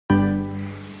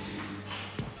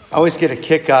I always get a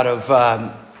kick out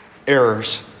of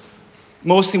errors.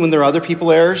 Mostly when they're other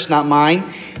people's errors, not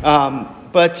mine.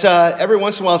 But every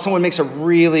once in a while, someone makes a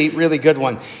really, really good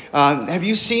one. Have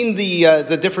you seen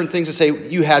the different things that say,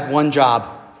 you had one job?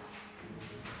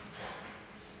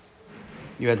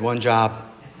 You had one job.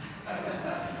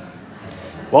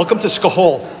 Welcome to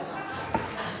Skoll.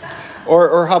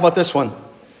 Or how about this one?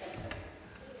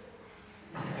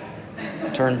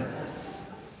 Turn.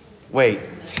 Wait.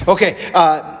 Okay.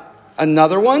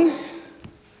 Another one.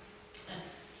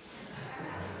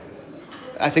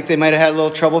 I think they might have had a little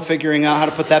trouble figuring out how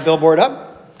to put that billboard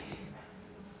up.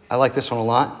 I like this one a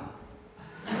lot.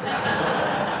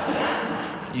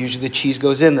 Usually the cheese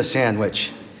goes in the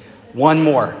sandwich. One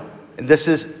more. And this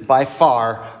is by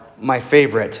far my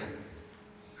favorite.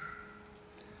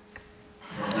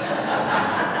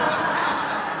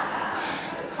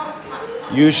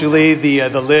 Usually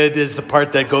the lid is the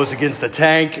part that goes against the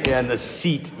tank and the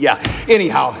seat. Yeah.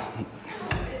 Anyhow,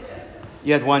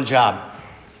 you had one job.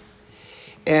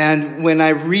 And when I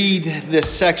read this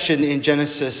section in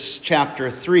Genesis chapter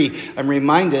 3, I'm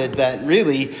reminded that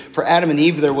really for Adam and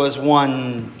Eve there was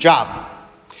one job.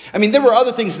 I mean, there were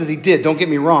other things that they did, don't get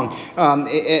me wrong.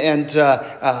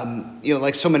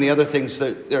 Like so many other things,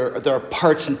 there are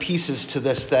parts and pieces to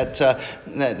this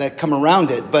that come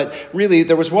around it. But really,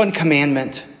 there was one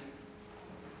commandment.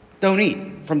 Don't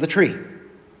eat from the tree.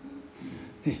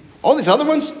 All these other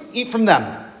ones, eat from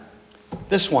them.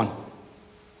 This one,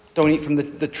 don't eat from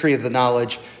the tree of the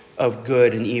knowledge of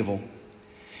good and evil.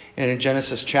 And in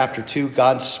Genesis chapter 2,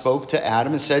 God spoke to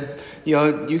Adam and said,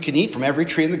 you can eat from every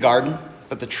tree in the garden,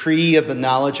 but the tree of the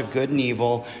knowledge of good and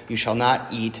evil you shall not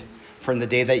eat, for in the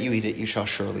day that you eat it, you shall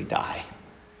surely die.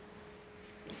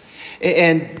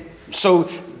 And so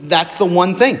that's the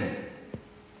one thing.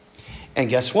 And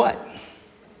guess what?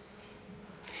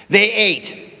 They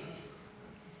ate.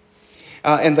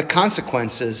 And the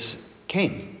consequences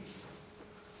came.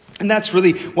 And that's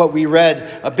really what we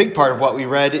read, a big part of what we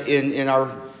read in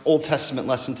our Old Testament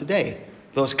lesson today,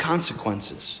 those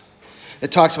consequences.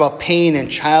 It talks about pain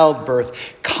and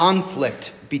childbirth,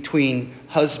 conflict between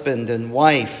husband and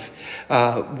wife.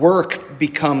 Work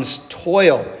becomes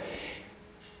toil.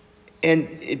 And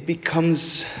it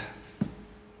comes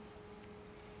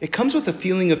with a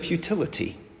feeling of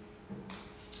futility.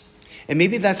 And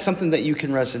maybe that's something that you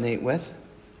can resonate with.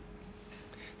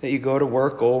 That you go to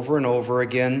work over and over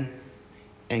again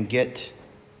and get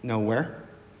nowhere.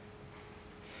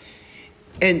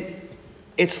 And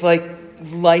it's like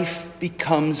life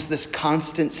becomes this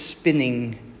constant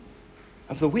spinning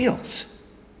of the wheels.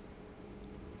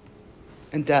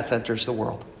 And death enters the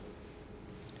world.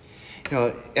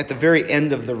 At the very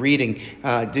end of the reading,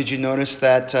 did you notice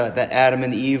that Adam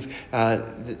and Eve,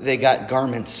 they got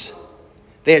garments?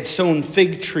 They had sewn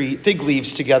fig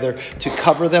leaves together to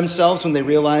cover themselves when they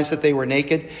realized that they were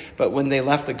naked. But when they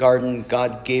left the garden,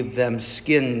 God gave them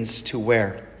skins to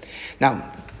wear.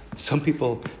 Now, some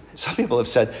people have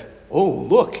said, oh,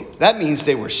 look, that means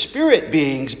they were spirit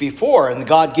beings before, and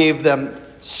God gave them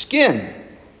skin.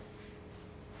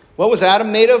 What was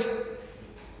Adam made of?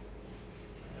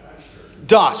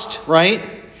 Dust, right?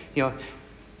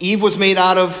 Eve was made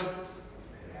out of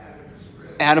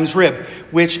Adam's rib,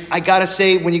 which I gotta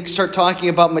say, when you start talking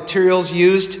about materials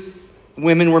used,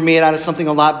 women were made out of something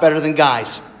a lot better than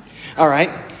guys. All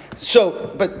right.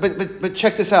 So, but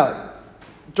check this out.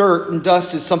 Dirt and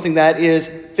dust is something that is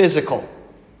physical.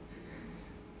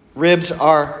 Ribs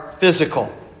are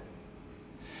physical.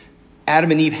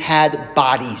 Adam and Eve had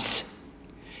bodies.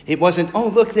 It wasn't, oh,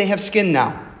 look, they have skin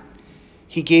now.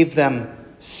 He gave them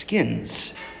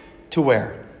skins to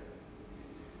wear.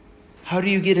 How do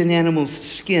you get an animal's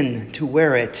skin to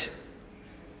wear it?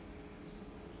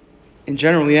 In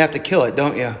general, you have to kill it,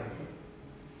 don't you?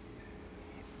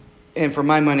 And for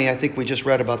my money, I think we just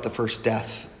read about the first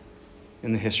death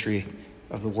in the history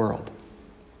of the world.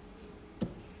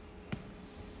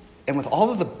 And with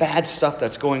all of the bad stuff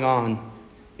that's going on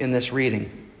in this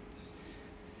reading,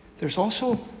 there's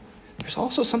also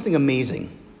something amazing.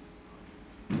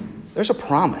 There's a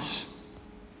promise.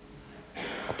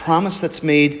 A promise that's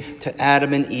made to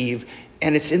Adam and Eve,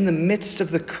 and it's in the midst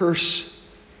of the curse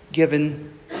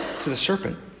given to the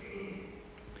serpent.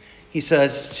 He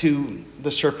says to the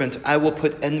serpent, I will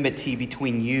put enmity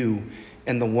between you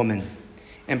and the woman,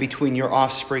 and between your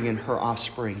offspring and her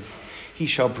offspring. He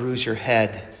shall bruise your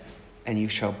head, and you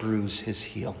shall bruise his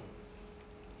heel.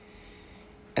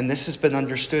 And this has been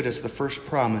understood as the first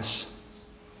promise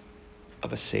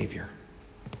of a Savior.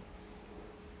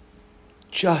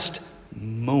 Just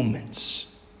moments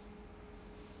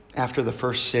after the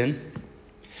first sin,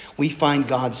 we find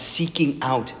God seeking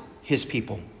out his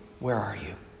people. where are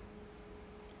you?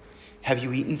 Have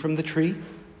you eaten from the tree?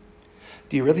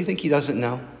 Do you really think he doesn't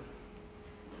know?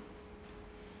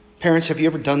 Parents, have you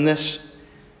ever done this?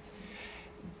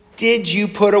 Did you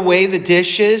put away the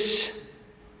dishes?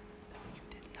 No, you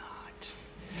did not.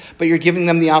 But you're giving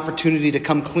them the opportunity to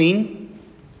come clean?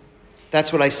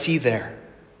 That's what I see there.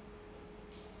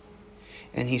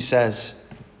 And he says,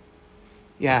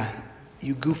 yeah,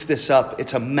 you goofed this up.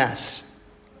 It's a mess.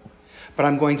 But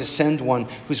I'm going to send one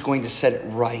who's going to set it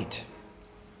right.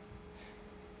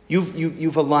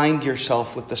 You've aligned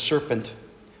yourself with the serpent,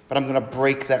 but I'm going to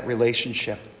break that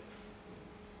relationship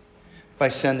by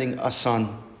sending a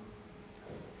son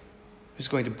who's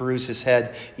going to bruise his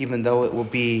head, even though it will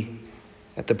be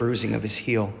at the bruising of his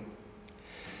heel.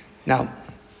 Now,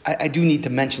 I do need to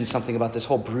mention something about this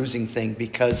whole bruising thing,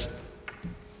 because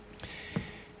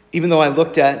even though I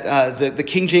looked at the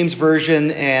King James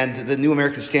Version and the New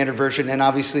American Standard Version, and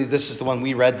obviously this is the one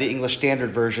we read, the English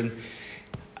Standard Version,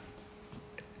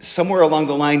 somewhere along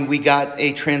the line we got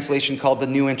a translation called the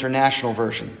New International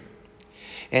Version.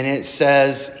 And it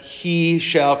says, he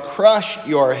shall crush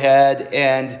your head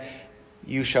and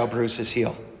you shall bruise his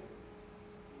heel.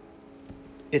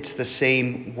 It's the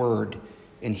same word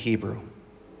in Hebrew.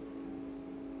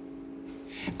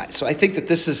 So I think that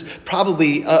this is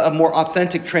probably a more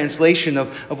authentic translation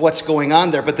of what's going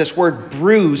on there. But this word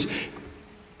bruise,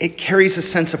 it carries a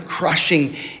sense of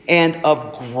crushing and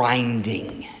of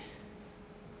grinding.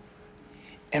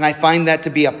 And I find that to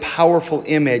be a powerful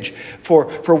image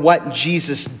for what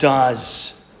Jesus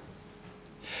does.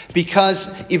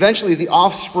 Because eventually the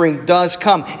offspring does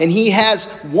come. And he has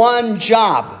one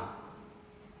job: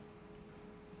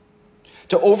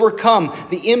 to overcome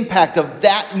the impact of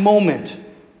that moment.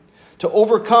 To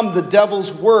overcome the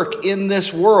devil's work in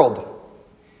this world.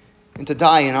 And to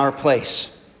die in our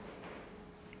place.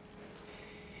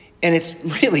 And it's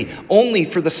really only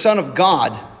for the Son of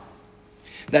God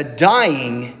that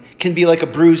dying can be like a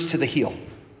bruise to the heel.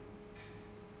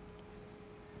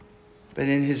 But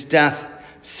in his death,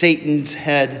 Satan's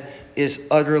head is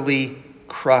utterly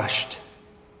crushed.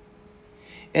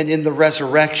 And in the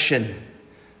resurrection,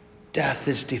 death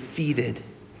is defeated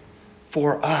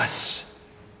for us.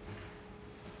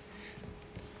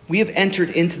 We have entered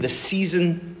into the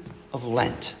season of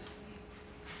Lent.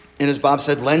 And as Bob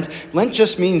said, Lent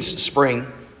just means spring.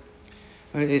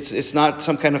 It's not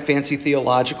some kind of fancy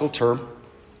theological term.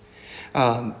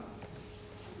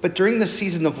 But during the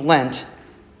season of Lent,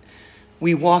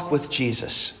 we walk with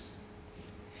Jesus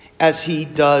as he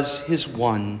does his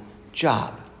one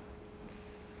job.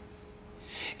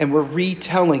 And we're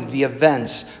retelling the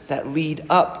events that lead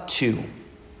up to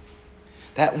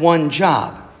that one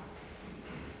job.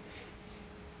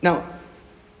 Now,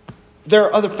 there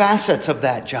are other facets of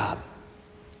that job.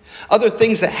 Other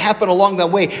things that happen along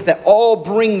that way that all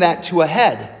bring that to a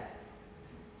head.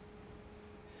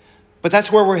 But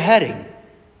that's where we're heading,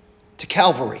 to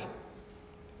Calvary,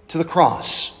 to the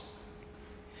cross.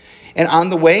 And on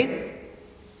the way,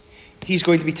 he's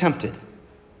going to be tempted.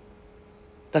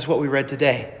 That's what we read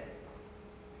today.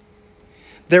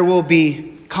 There will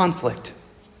be conflict.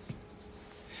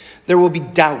 There will be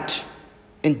doubt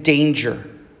and danger.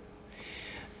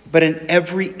 But in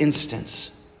every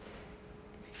instance,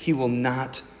 he will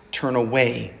not turn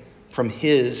away from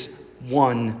his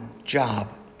one job.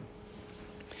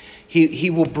 He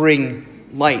will bring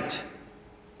light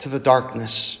to the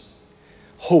darkness,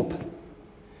 hope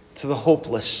to the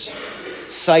hopeless,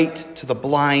 sight to the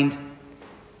blind,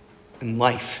 and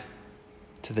life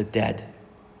to the dead,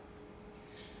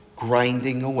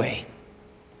 grinding away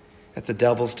at the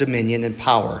devil's dominion and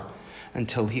power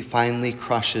until he finally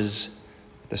crushes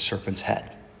the serpent's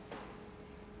head.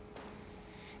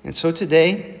 And so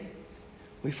today,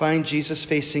 we find Jesus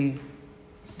facing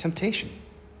temptation.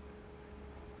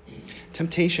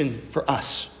 Temptation for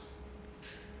us.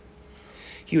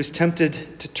 He was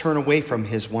tempted to turn away from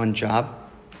his one job,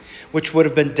 which would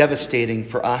have been devastating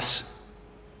for us.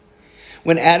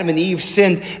 When Adam and Eve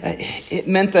sinned, it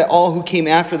meant that all who came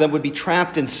after them would be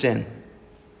trapped in sin.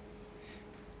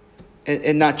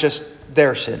 And not just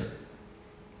their sin.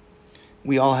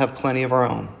 We all have plenty of our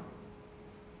own.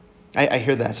 I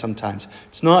hear that sometimes.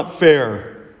 It's not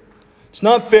fair. It's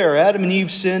not fair. Adam and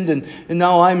Eve sinned and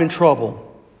now I'm in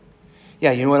trouble.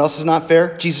 Yeah, you know what else is not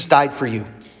fair? Jesus died for you.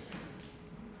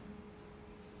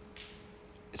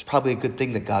 It's probably a good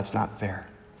thing that God's not fair.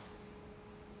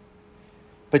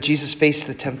 But Jesus faced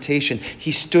the temptation.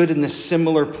 He stood in the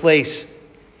similar place,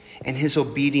 and his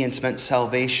obedience meant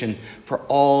salvation for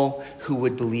all who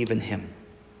would believe in him.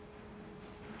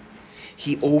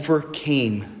 He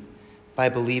overcame by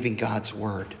believing God's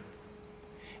word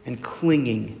and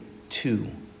clinging to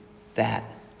that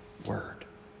word.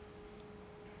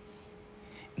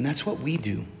 And that's what we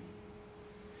do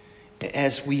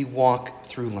as we walk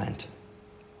through Lent.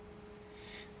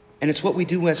 And it's what we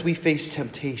do as we face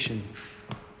temptation.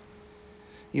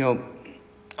 You know,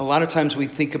 a lot of times we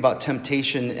think about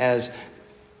temptation as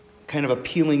kind of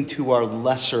appealing to our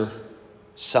lesser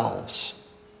selves.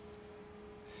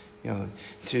 You know,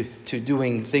 to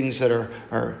doing things that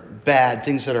are bad,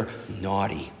 things that are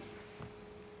naughty.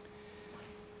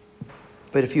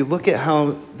 But if you look at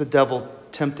how the devil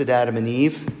tempted Adam and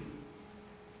Eve,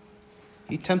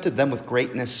 he tempted them with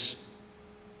greatness.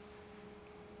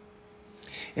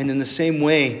 And in the same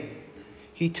way,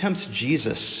 he tempts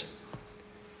Jesus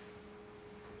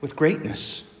with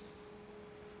greatness.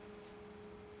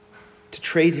 To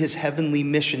trade his heavenly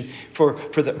mission for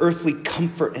the earthly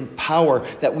comfort and power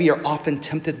that we are often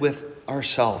tempted with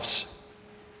ourselves.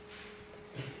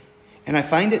 And I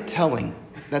find it telling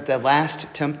that the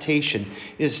last temptation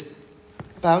is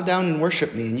bow down and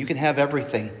worship me and you can have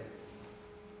everything.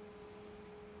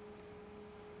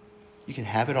 You can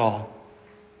have it all.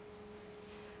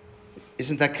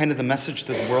 Isn't that kind of the message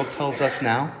that the world tells us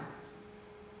now?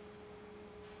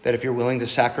 That if you're willing to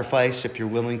sacrifice, if you're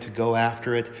willing to go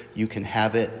after it, you can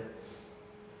have it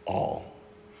all.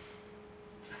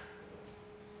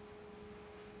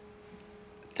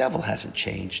 The devil hasn't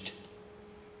changed.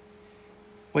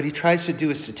 What he tries to do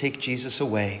is to take Jesus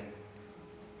away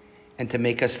and to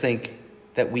make us think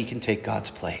that we can take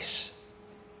God's place.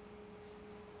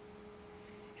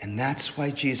 And that's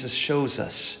why Jesus shows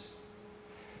us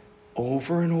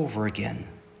over and over again,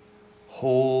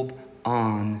 hold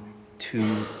on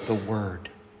to the word.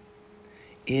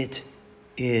 It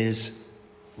is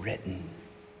written.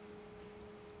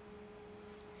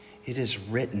 It is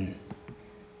written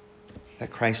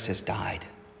that Christ has died.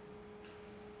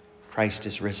 Christ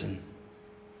is risen.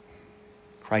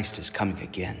 Christ is coming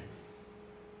again.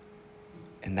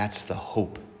 And that's the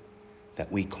hope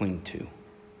that we cling to.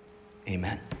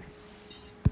 Amen.